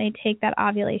pregnant, they take that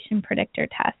ovulation predictor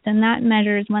test, and that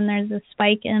measures when there's a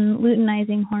spike in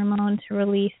luteinizing hormone to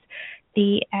release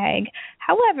the egg.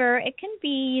 However, it can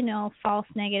be, false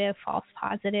negative, false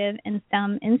positive in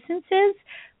some instances,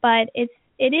 but it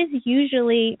is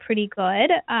usually pretty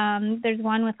good. There's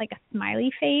one with a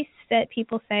smiley face that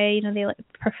people say, they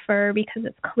prefer because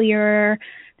it's clearer.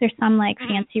 There's some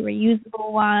fancy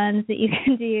reusable ones that you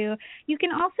can do. You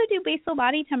can also do basal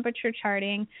body temperature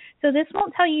charting. So this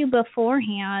won't tell you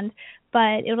beforehand,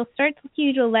 but it'll start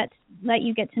to let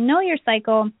you get to know your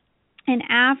cycle. And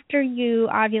after you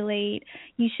ovulate,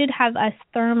 you should have a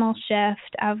thermal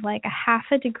shift of a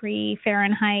 0.5 degree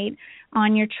Fahrenheit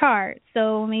on your chart.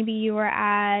 So maybe you were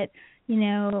at,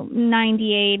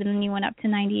 98 and then you went up to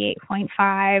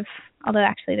 98.5, although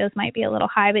actually those might be a little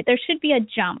high, but there should be a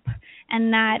jump.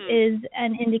 And that is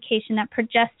an indication that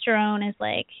progesterone is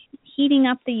heating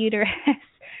up the uterus.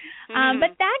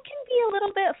 But that can be a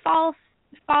little bit false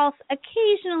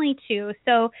occasionally too.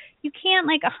 So you can't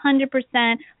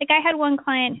 100%. I had one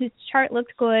client whose chart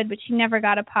looked good, but she never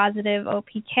got a positive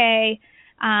OPK.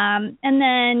 And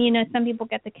then, some people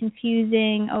get the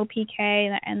confusing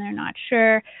OPK and they're not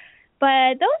sure.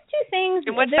 But those two things,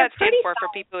 and what's that stand for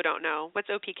people who don't know? What's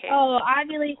OPK? Oh,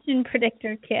 Ovulation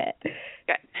Predictor Kit.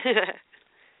 Okay.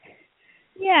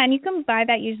 Yeah, and you can buy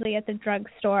that usually at the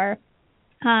drugstore.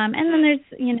 And then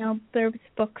there's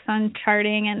books on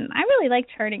charting, and I really like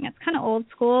charting. It's kind of old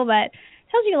school, but it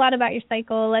tells you a lot about your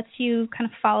cycle, lets you kind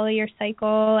of follow your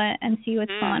cycle and see what's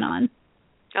going on.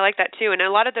 I like that too. And a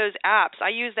lot of those apps, I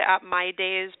use the app My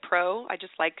Days Pro. I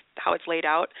just like how it's laid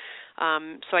out.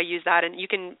 So I use that, and you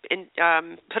can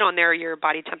put on there your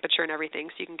body temperature and everything,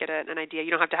 so you can get an idea.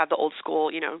 You don't have to have the old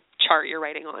school, chart you're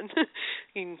writing on.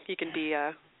 you can be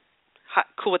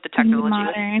cool with the technology.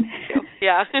 Modern.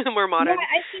 Yeah, more modern.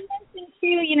 Yeah, I think that's too,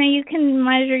 you can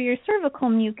measure your cervical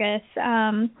mucus,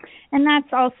 and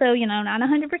that's also, not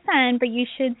 100%, but you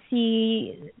should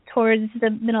see towards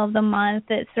the middle of the month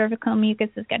that cervical mucus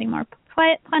is getting more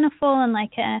plentiful and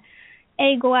a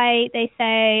egg white, they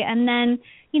say, and then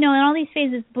and all these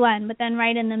phases blend, but then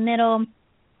right in the middle,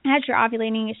 as you're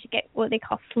ovulating, it should get what they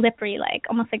call slippery, like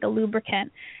almost like a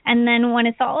lubricant. And then when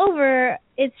it's all over,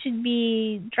 it should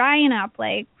be drying up,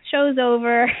 like show's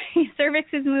over, your cervix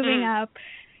is moving up.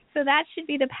 So that should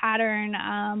be the pattern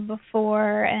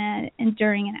before and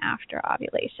during and after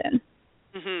ovulation.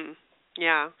 Mhm.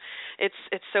 Yeah. It's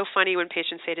so funny when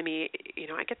patients say to me,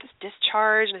 I get this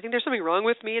discharge and I think there's something wrong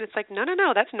with me, and it's like, no,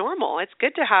 that's normal. It's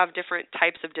good to have different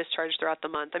types of discharge throughout the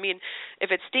month. I mean, if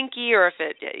it's stinky or if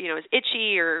it is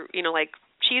itchy or like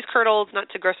cheese curdles, not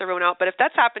to gross everyone out, but if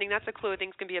that's happening, that's a clue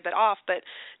things can be a bit off. But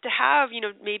to have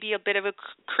maybe a bit of a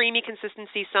creamy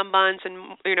consistency some months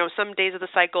and some days of the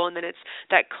cycle, and then it's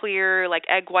that clear like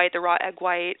egg white, the raw egg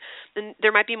white, then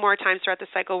there might be more times throughout the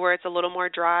cycle where it's a little more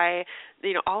dry.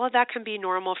 All of that can be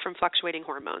normal from fluctuating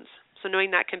hormones. So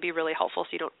knowing that can be really helpful so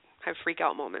you don't have freak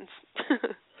out moments.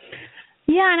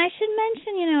 Yeah, and I should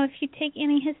mention, if you take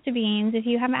antihistamines, if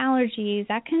you have allergies,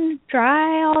 that can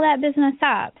dry all that business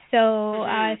up. So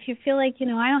if you feel like, I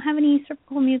don't have any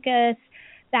cervical mucus,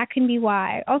 that can be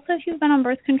why. Also, if you've been on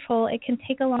birth control, it can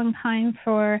take a long time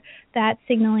for that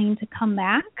signaling to come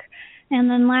back. And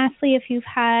then lastly, if you've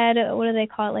had, what do they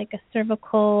call it, like a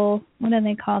cervical, what do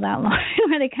they call that line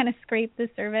where they kind of scrape the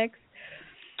cervix?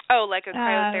 Oh, like a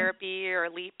cryotherapy or a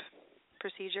LEEP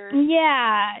procedure?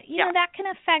 Yeah, that can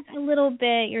affect a little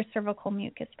bit your cervical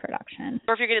mucus production.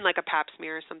 Or if you're getting like a pap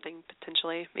smear or something,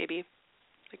 potentially, maybe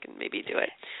we can maybe do it.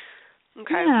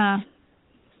 Okay. Yeah.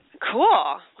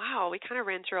 Cool. Wow, we kind of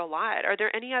ran through a lot. Are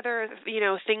there any other,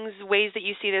 ways that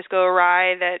you see this go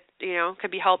awry that, could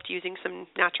be helped using some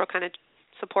natural kind of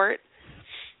support?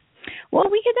 Well,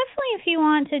 we could definitely, if you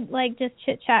want to, just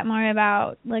chit-chat more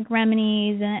about,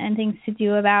 remedies and things to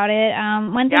do about it.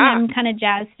 One thing I'm kind of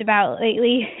jazzed about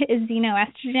lately is,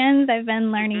 estrogens. I've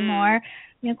been learning more,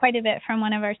 quite a bit from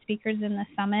one of our speakers in the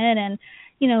summit, and,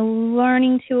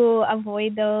 learning to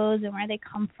avoid those and where they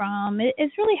come from.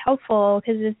 It's really helpful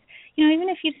because it's, even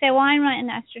if you say, well, I'm not in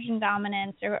estrogen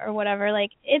dominance or whatever,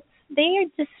 they are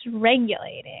just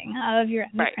regulating of your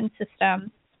endocrine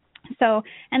system. So,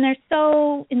 and they're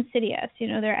so insidious,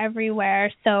 they're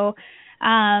everywhere. So,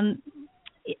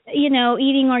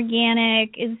 eating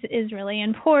organic is really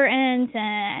important,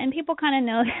 and people kind of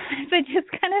know that, but just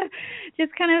kind of,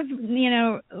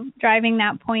 driving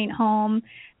that point home.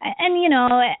 And,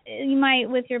 you might,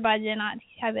 with your budget, not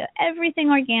have everything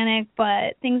organic,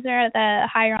 but things that are at the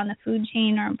higher on the food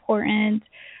chain are important.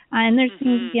 And there's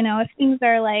things, if things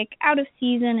are out of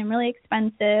season and really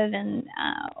expensive and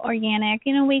organic,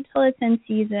 wait till it's in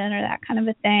season or that kind of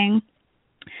a thing.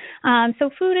 So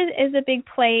food is a big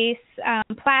place.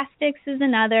 Plastics is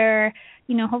another.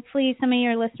 Hopefully some of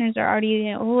your listeners are already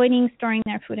avoiding storing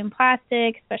their food in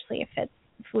plastic, especially if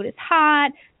food is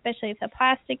hot, especially if the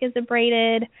plastic is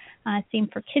abraded. Same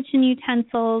for kitchen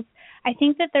utensils. I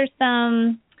think that there's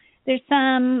some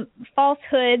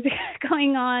falsehoods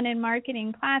going on in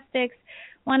marketing plastics.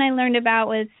 One I learned about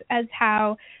was as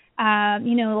how, a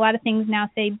lot of things now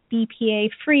say BPA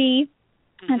free.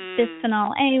 That's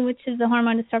bisphenol A, which is the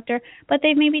hormone disruptor, but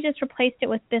they've maybe just replaced it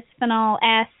with bisphenol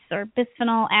S or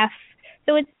bisphenol F.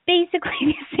 So it's basically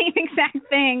the same exact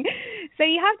thing. So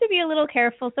you have to be a little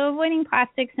careful. So avoiding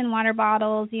plastics in water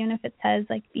bottles, even if it says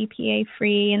BPA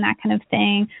free and that kind of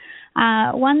thing.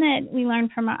 One that we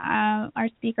learned from our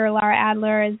speaker, Laura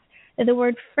Adler, is the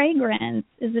word fragrance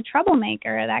is a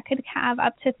troublemaker. That could have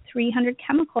up to 300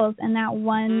 chemicals in that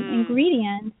one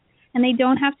ingredient. And they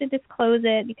don't have to disclose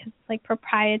it because it's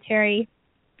proprietary.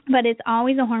 But it's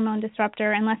always a hormone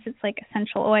disruptor unless it's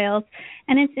essential oils.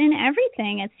 And it's in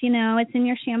everything. It's, it's in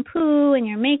your shampoo and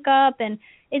your makeup. And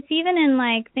it's even in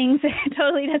things that it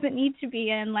totally doesn't need to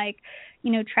be in,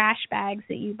 trash bags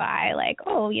that you buy,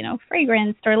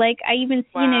 fragranced, or I even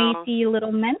see, you see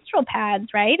little menstrual pads,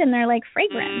 right? And they're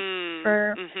fragrance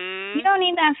for, you don't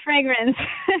need that fragrance.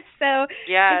 So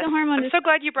yes. It's a hormone I'm so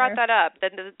glad you brought that up.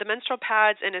 The menstrual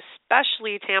pads and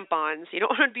especially tampons, you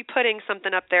don't want to be putting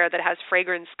something up there that has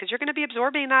fragrance because you're going to be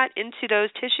absorbing that into those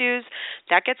tissues.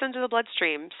 That gets into the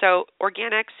bloodstream. So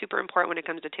organic, super important when it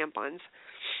comes to tampons.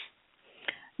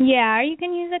 Yeah, or you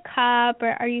can use a cup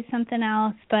or use something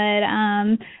else, but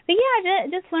yeah,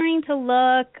 just learning to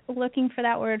looking for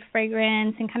that word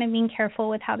fragrance and kind of being careful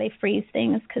with how they phrase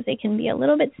things because they can be a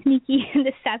little bit sneaky and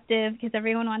deceptive because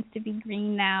everyone wants to be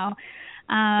green now.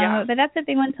 But that's a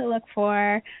big one to look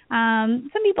for.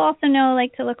 Some people also know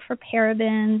to look for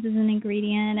parabens as an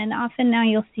ingredient, and often now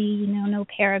you'll see no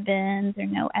parabens or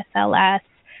no SLS.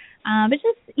 But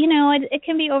just it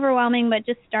can be overwhelming, but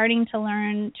just starting to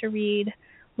learn to read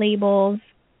labels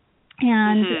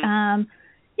and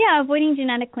avoiding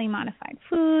genetically modified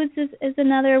foods is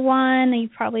another one that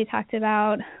you've probably talked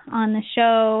about on the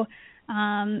show.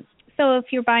 So if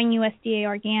you're buying USDA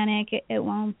organic, it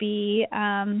won't be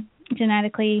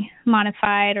genetically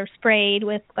modified or sprayed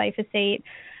with glyphosate.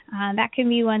 That can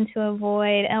be one to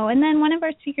avoid. Oh, and then one of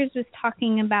our speakers was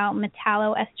talking about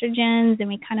metalloestrogens, and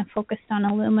we kind of focused on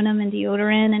aluminum and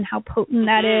deodorant and how potent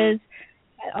that is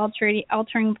at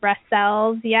altering breast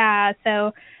cells. Yeah,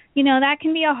 so that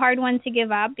can be a hard one to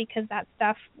give up because that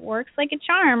stuff works like a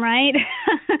charm, right?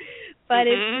 But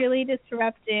it's really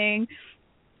disrupting.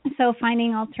 So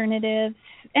finding alternatives,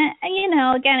 and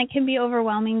again, it can be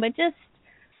overwhelming, but just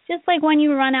like when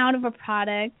you run out of a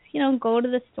product, go to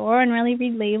the store and really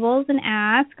read labels and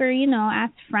ask, or,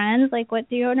 ask friends, like, what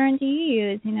deodorant do you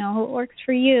use? What works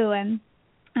for you? And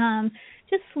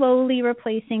just slowly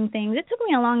replacing things. It took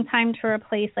me a long time to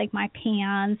replace, like, my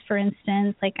pans, for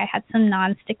instance. Like, I had some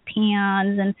nonstick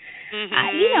pans, and,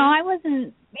 I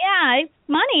wasn't, it's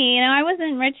money. I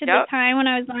wasn't rich at the time when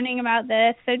I was learning about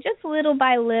this. So just little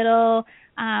by little,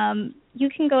 you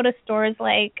can go to stores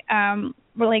like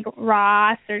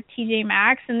Ross or TJ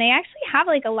Maxx, and they actually have,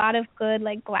 like, a lot of good,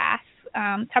 like, glass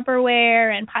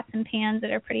Tupperware and pots and pans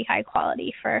that are pretty high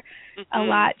quality for a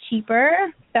lot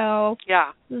cheaper. So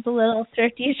this is a little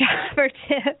thrifty shopper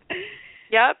tip.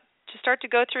 Yep. Just start to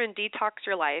go through and detox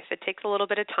your life. It takes a little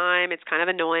bit of time. It's kind of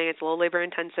annoying. It's a little labor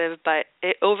intensive, but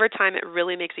over time it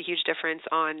really makes a huge difference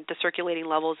on the circulating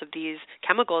levels of these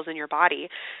chemicals in your body.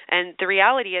 And the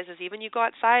reality is even you go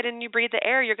outside and you breathe the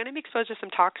air, you're going to be exposed to some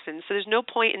toxins. So there's no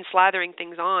point in slathering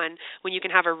things on when you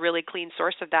can have a really clean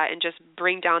source of that and just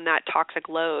bring down that toxic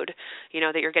load,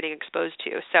 that you're getting exposed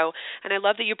to. So, and I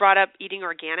love that you brought up eating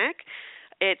organic.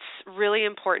 It's really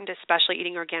important, especially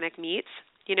eating organic meats.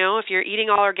 If you're eating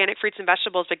all organic fruits and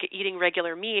vegetables but eating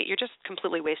regular meat, you're just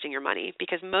completely wasting your money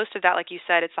because most of that, like you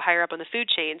said, it's the higher up on the food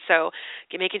chain. So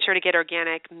making sure to get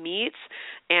organic meats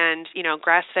and,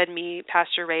 grass-fed meat,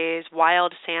 pasture-raised,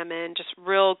 wild salmon, just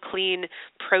real clean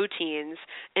proteins.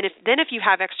 And if you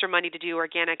have extra money to do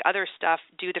organic other stuff,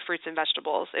 do the fruits and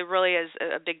vegetables. It really is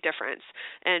a big difference.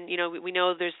 And, we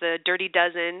know there's the Dirty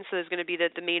Dozen, so there's going to be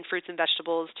the main fruits and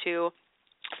vegetables to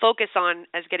focus on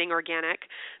as getting organic,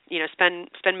 spend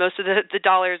most of the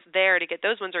dollars there to get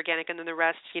those ones organic, and then the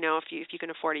rest, if you can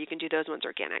afford it, you can do those ones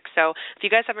organic. So if you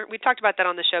guys haven't, we've talked about that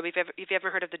on the show, but if you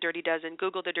haven't heard of the Dirty Dozen,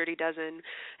 Google the Dirty Dozen,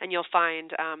 and you'll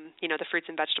find, the fruits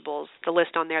and vegetables, the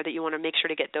list on there that you want to make sure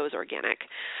to get those organic.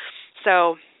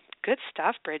 So good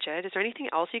stuff, Bridget. Is there anything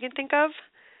else you can think of?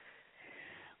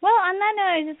 Well, on that note,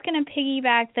 I was just going to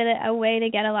piggyback that a way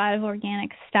to get a lot of organic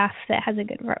stuff that has a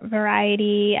good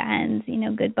variety and,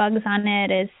 good bugs on it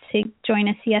is to join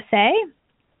a CSA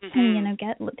and,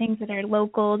 get things that are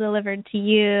local delivered to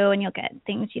you, and you'll get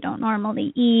things you don't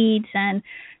normally eat. And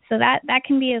so that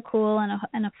can be a cool and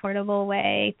an affordable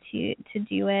way to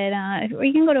do it. Or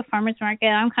you can go to a farmer's market.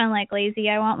 I'm kind of like lazy.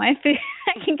 I want my food.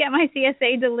 I can get my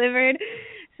CSA delivered.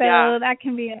 So that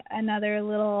can be another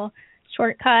little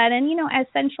shortcut. And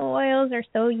essential oils are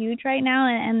so huge right now,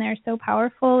 and they're so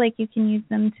powerful. Like, you can use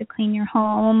them to clean your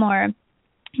home, or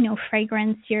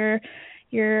fragrance your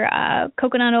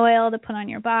coconut oil to put on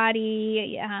your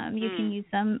body. You can use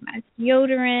them as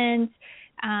deodorant.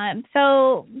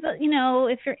 So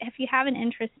if you have an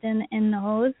interest in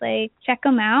those, like, check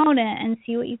them out and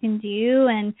see what you can do.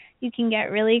 And you can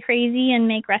get really crazy and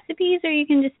make recipes, or you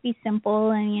can just be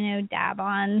simple and dab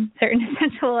on certain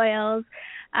essential oils.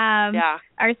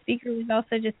 Our speaker was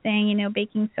also just saying,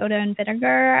 baking soda and vinegar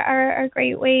are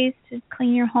great ways to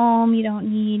clean your home. You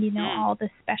don't need, all this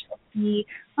specialty.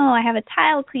 I have a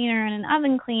tile cleaner and an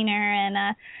oven cleaner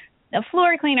and a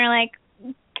floor cleaner. Like,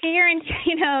 guarantee,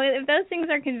 if those things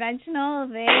are conventional,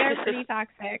 they are pretty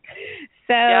toxic.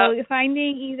 So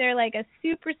finding either like a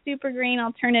super, super green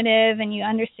alternative and you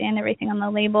understand everything on the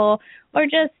label, or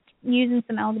just using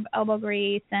some elbow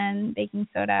grease and baking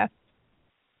soda.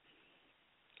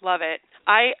 Love it.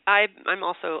 I'm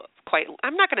also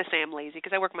I'm not going to say I'm lazy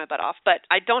because I work my butt off, but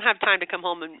I don't have time to come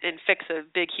home and fix a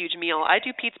big, huge meal. I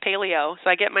do Pete's Paleo, so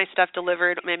I get my stuff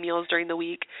delivered, my meals during the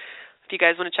week. If you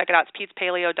guys want to check it out, it's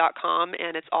Pete'sPaleo.com,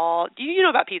 and it's all, you know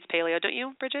about Pete's Paleo, don't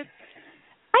you, Bridget?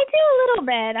 I do a little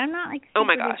bit. I'm not like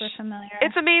super familiar.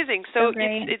 It's amazing. So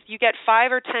you get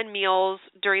 5 or 10 meals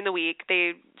during the week.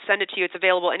 They send it to you. It's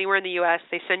available anywhere in the U.S.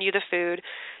 They send you the food.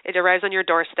 It arrives on your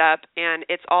doorstep, and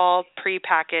it's all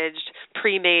pre-packaged,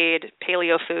 pre-made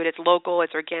paleo food. It's local.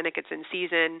 It's organic. It's in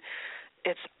season.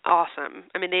 It's awesome.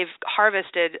 I mean, they've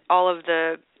harvested all of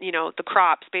the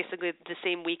crops basically the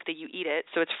same week that you eat it.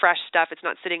 So it's fresh stuff. It's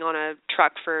not sitting on a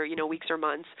truck for, weeks or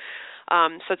months.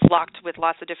 So it's locked with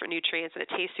lots of different nutrients, and it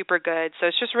tastes super good. So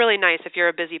it's just really nice if you're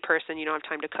a busy person, you don't have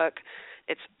time to cook.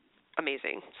 It's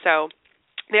amazing. So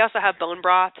they also have bone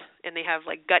broth, and they have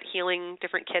like gut healing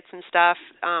different kits and stuff.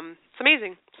 It's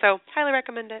amazing. So highly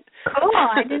recommend it. Cool.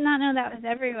 I did not know that was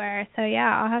everywhere. So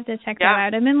yeah, I'll have to check that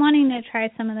out. I've been wanting to try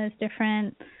some of those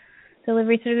different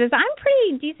delivery services. I'm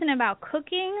pretty decent about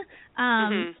cooking,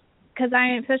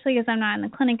 especially because I'm not in the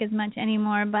clinic as much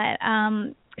anymore. But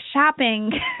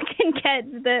shopping can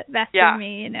get the best of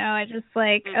me. You know, I just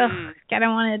like, I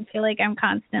don't want to feel like I'm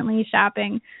constantly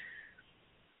shopping.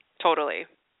 Totally.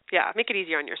 Yeah, make it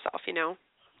easier on yourself, you know.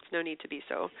 There's no need to be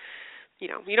so, you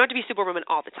know, you don't have to be Superwoman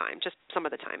all the time, just some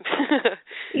of the time.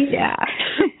 Yeah.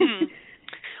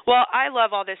 Well, I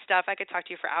love all this stuff. I could talk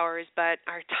to you for hours, but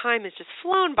our time has just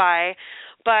flown by.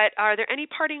 But are there any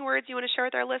parting words you want to share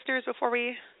with our listeners before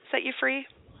we set you free?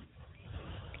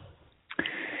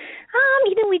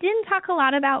 You know, we didn't talk a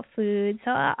lot about food,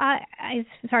 so as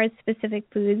far as specific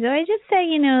foods, so I just say,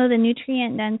 you know, the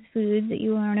nutrient-dense foods that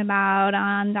you learn about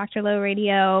on Dr. Low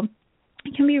Radio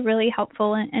can be really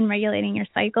helpful in regulating your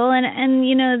cycle. And,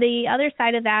 you know, the other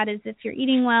side of that is if you're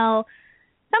eating well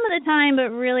some of the time,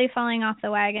 but really falling off the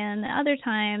wagon, the other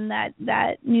time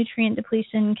that nutrient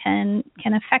depletion can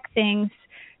affect things.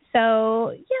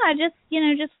 So, yeah, just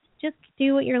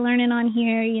do what you're learning on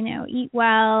here, you know, eat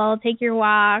well, take your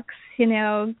walks, you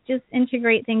know, just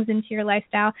integrate things into your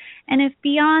lifestyle. And if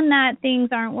beyond that things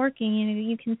aren't working, you know,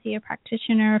 you can see a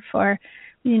practitioner for,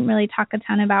 we didn't really talk a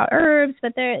ton about herbs,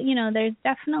 but there, you know, there's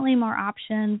definitely more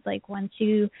options like once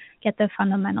you get the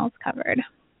fundamentals covered.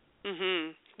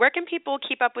 Mhm. Where can people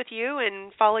keep up with you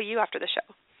and follow you after the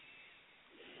show?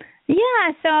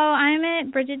 Yeah, so I'm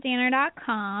at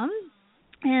BridgetDanner.com.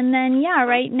 And then, yeah,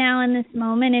 right now in this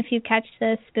moment, if you catch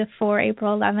this before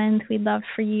April 11th, we'd love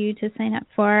for you to sign up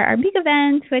for our big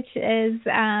event, which is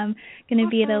going to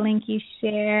be at a link you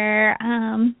share.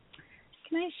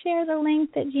 Can I share the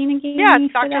link that Gina gave me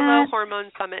for that? Yeah,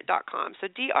 drlohormonesummit.com. So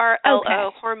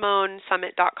DRLO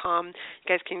hormonesummit.com. You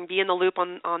guys can be in the loop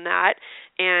on that.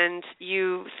 And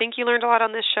you think you learned a lot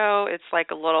on this show, it's like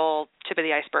a little tip of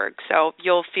the iceberg. So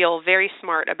you'll feel very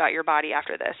smart about your body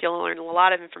after this. You'll learn a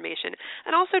lot of information.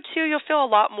 And also, too, you'll feel a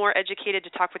lot more educated to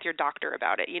talk with your doctor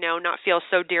about it, you know, not feel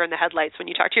so deer in the headlights when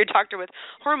you talk to your doctor with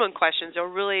hormone questions. You'll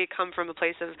really come from a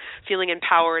place of feeling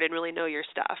empowered and really know your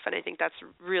stuff. And I think that's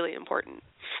really important.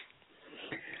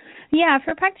 Yeah,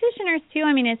 for practitioners, too,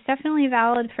 I mean, it's definitely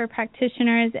valid for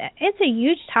practitioners. It's a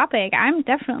huge topic. I'm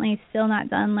definitely still not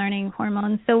done learning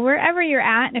hormones. So wherever you're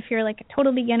at, if you're like a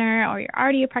total beginner or you're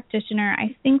already a practitioner,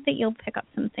 I think that you'll pick up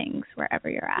some things wherever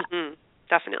you're at. Mm-hmm.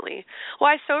 Definitely. Well,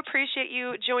 I so appreciate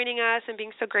you joining us and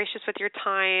being so gracious with your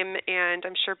time, and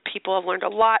I'm sure people have learned a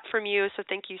lot from you, so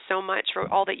thank you so much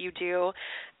for all that you do,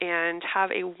 and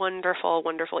have a wonderful,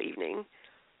 wonderful evening.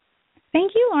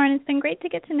 Thank you, Lauren. It's been great to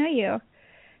get to know you.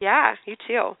 Yeah, you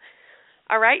too.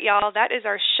 All right, y'all, that is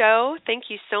our show. Thank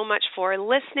you so much for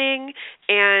listening,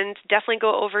 and definitely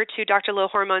go over to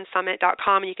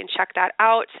drlohormonesummit.com and you can check that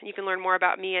out. You can learn more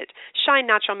about me at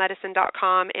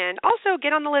shinenaturalmedicine.com, and also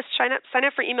get on the list, sign up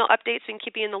for email updates and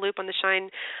keep you in the loop on the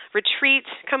Shine Retreat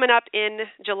coming up in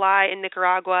July in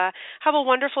Nicaragua. Have a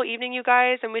wonderful evening, you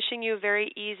guys. I'm wishing you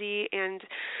very easy and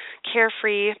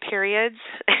carefree periods.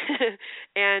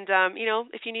 And, you know,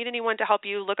 if you need anyone to help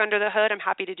you look under the hood, I'm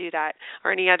happy to do that.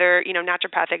 Or any other, you know,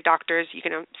 naturopathic doctors, you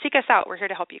can seek us out. We're here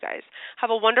to help you guys. Have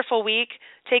a wonderful week.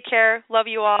 Take care. Love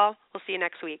you all. We'll see you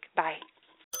next week. Bye.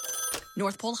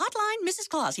 North Pole Hotline, Mrs.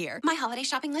 Claus here. My holiday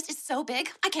shopping list is so big,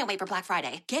 I can't wait for Black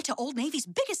Friday. Get to Old Navy's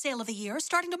biggest sale of the year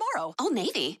starting tomorrow. Old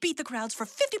Navy? Beat the crowds for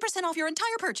 50% off your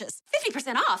entire purchase.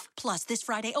 50% off? Plus, this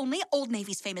Friday only, Old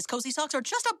Navy's famous cozy socks are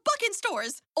just $1 in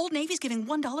stores. Old Navy's giving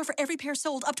 $1 for every pair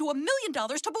sold, up to $1 million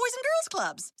to Boys and Girls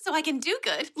Clubs. So I can do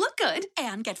good, look good,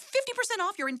 and get 50%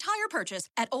 off your entire purchase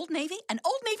at Old Navy and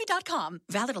OldNavy.com.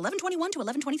 Valid 11/21 to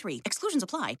 11/23. Exclusions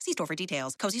apply. See store for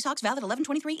details. Cozy socks valid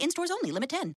 11/23. In stores only. Limit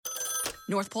 10.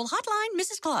 North Pole Hotline,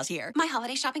 Mrs. Claus here. My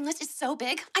holiday shopping list is so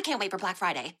big, I can't wait for Black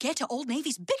Friday. Get to Old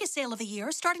Navy's biggest sale of the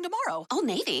year starting tomorrow. Old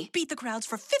Navy? Beat the crowds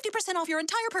for 50% off your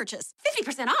entire purchase.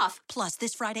 50% off? Plus,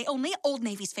 this Friday only, Old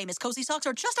Navy's famous cozy socks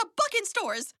are just $1 in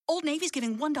stores. Old Navy's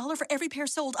giving $1 for every pair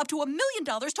sold, up to $1 million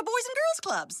to Boys and Girls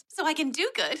Clubs. So I can do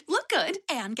good, look good,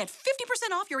 and get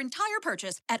 50% off your entire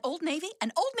purchase at Old Navy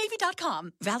and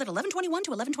OldNavy.com. Valid 11/21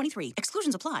 to 11/23.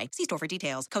 Exclusions apply. See store for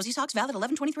details. Cozy socks valid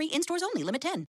 11/23. In stores only. Limit 10.